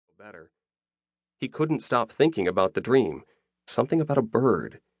better. He couldn't stop thinking about the dream, something about a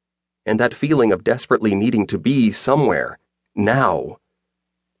bird, and that feeling of desperately needing to be somewhere, now.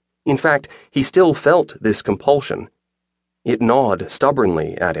 In fact, he still felt this compulsion. It gnawed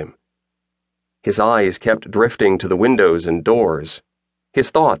stubbornly at him. His eyes kept drifting to the windows and doors.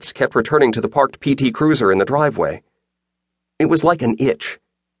 His thoughts kept returning to the parked PT Cruiser in the driveway. It was like an itch.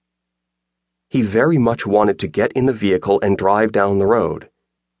 He very much wanted to get in the vehicle and drive down the road,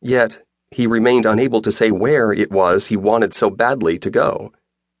 yet he remained unable to say where it was he wanted so badly to go.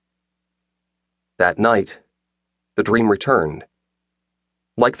 That night, the dream returned.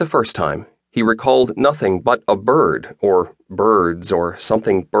 Like the first time, he recalled nothing but a bird, or birds, or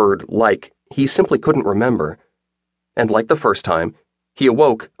something bird-like he simply couldn't remember. And like the first time, he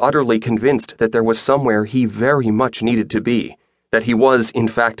awoke utterly convinced that there was somewhere he very much needed to be, that he was, in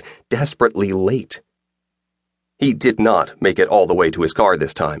fact, desperately late. He did not make it all the way to his car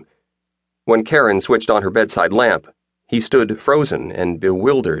this time. When Karen switched on her bedside lamp, he stood frozen and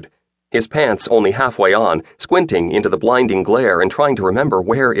bewildered, his pants only halfway on, squinting into the blinding glare and trying to remember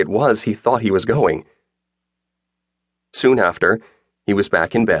where it was he thought he was going. Soon after, he was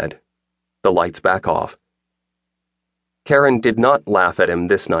back in bed, the lights back off. Karen did not laugh at him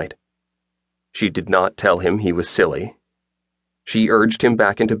this night. She did not tell him he was silly. She urged him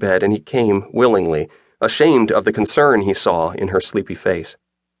back into bed, and he came willingly, ashamed of the concern he saw in her sleepy face.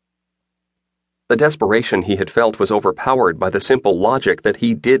 The desperation he had felt was overpowered by the simple logic that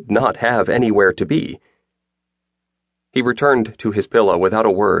he did not have anywhere to be. He returned to his pillow without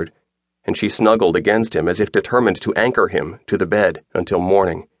a word, and she snuggled against him as if determined to anchor him to the bed until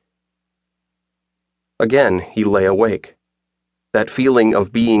morning. Again he lay awake, that feeling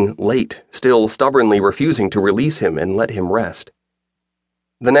of being late still stubbornly refusing to release him and let him rest.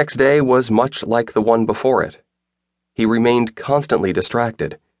 The next day was much like the one before it. He remained constantly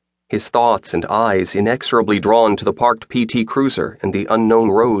distracted, his thoughts and eyes inexorably drawn to the parked PT Cruiser and the unknown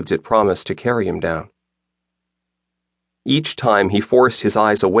roads it promised to carry him down. Each time he forced his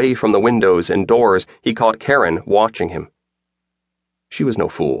eyes away from the windows and doors, he caught Karen watching him. She was no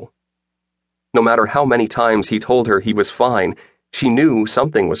fool. No matter how many times he told her he was fine, she knew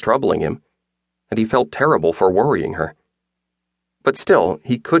something was troubling him, and he felt terrible for worrying her. But still,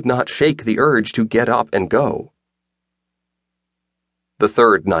 he could not shake the urge to get up and go. The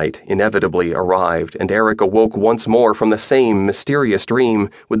third night inevitably arrived, and Eric awoke once more from the same mysterious dream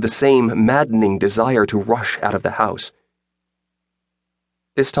with the same maddening desire to rush out of the house.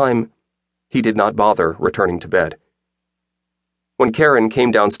 This time, he did not bother returning to bed. When Karen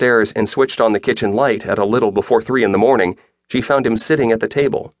came downstairs and switched on the kitchen light at a little before 3 a.m, she found him sitting at the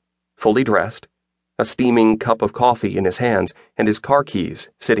table, fully dressed, a steaming cup of coffee in his hands, and his car keys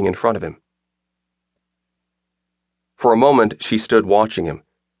sitting in front of him. For a moment she stood watching him,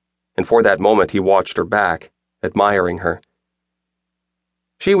 and for that moment he watched her back, admiring her.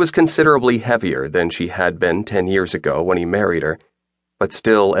 She was considerably heavier than she had been 10 years ago when he married her, but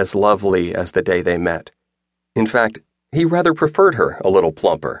still as lovely as the day they met. In fact, he rather preferred her a little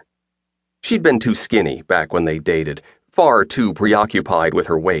plumper. She'd been too skinny back when they dated, far too preoccupied with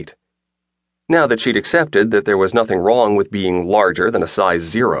her weight. Now that she'd accepted that there was nothing wrong with being larger than a size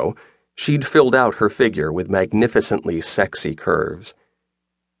 0, she'd filled out her figure with magnificently sexy curves.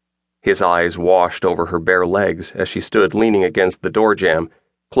 His eyes washed over her bare legs as she stood leaning against the door jamb,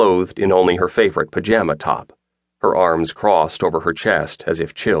 clothed in only her favorite pajama top, her arms crossed over her chest as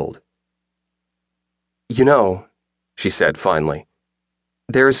if chilled. "You know," she said finally,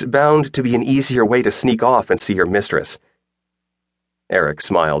 "there's bound to be an easier way to sneak off and see your mistress." Eric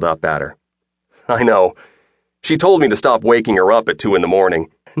smiled up at her. "I know. She told me to stop waking her up at 2 a.m.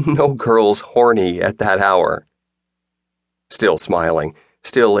 No girl's horny at that hour." Still smiling,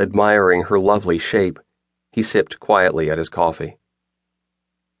 still admiring her lovely shape, he sipped quietly at his coffee.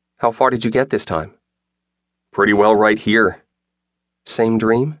 "How far did you get this time?" "Pretty well right here." "Same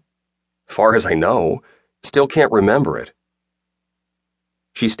dream?" "Far as I know. Still can't remember it."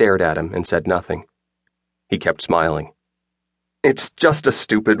 She stared at him and said nothing. He kept smiling. "It's just a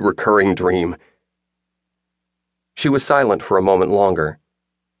stupid recurring dream." She was silent for a moment longer.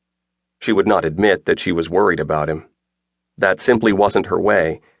 She would not admit that she was worried about him. That simply wasn't her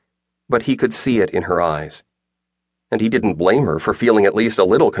way, but he could see it in her eyes. And he didn't blame her for feeling at least a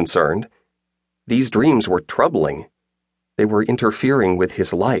little concerned. These dreams were troubling. They were interfering with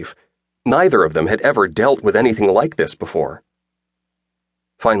his life. Neither of them had ever dealt with anything like this before.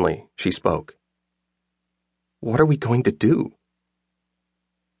 Finally, she spoke. "What are we going to do?"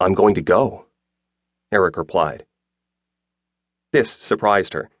 "I'm going to go," Eric replied. This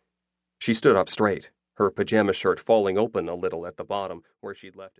surprised her. She stood up straight, her pajama shirt falling open a little at the bottom where she'd left it.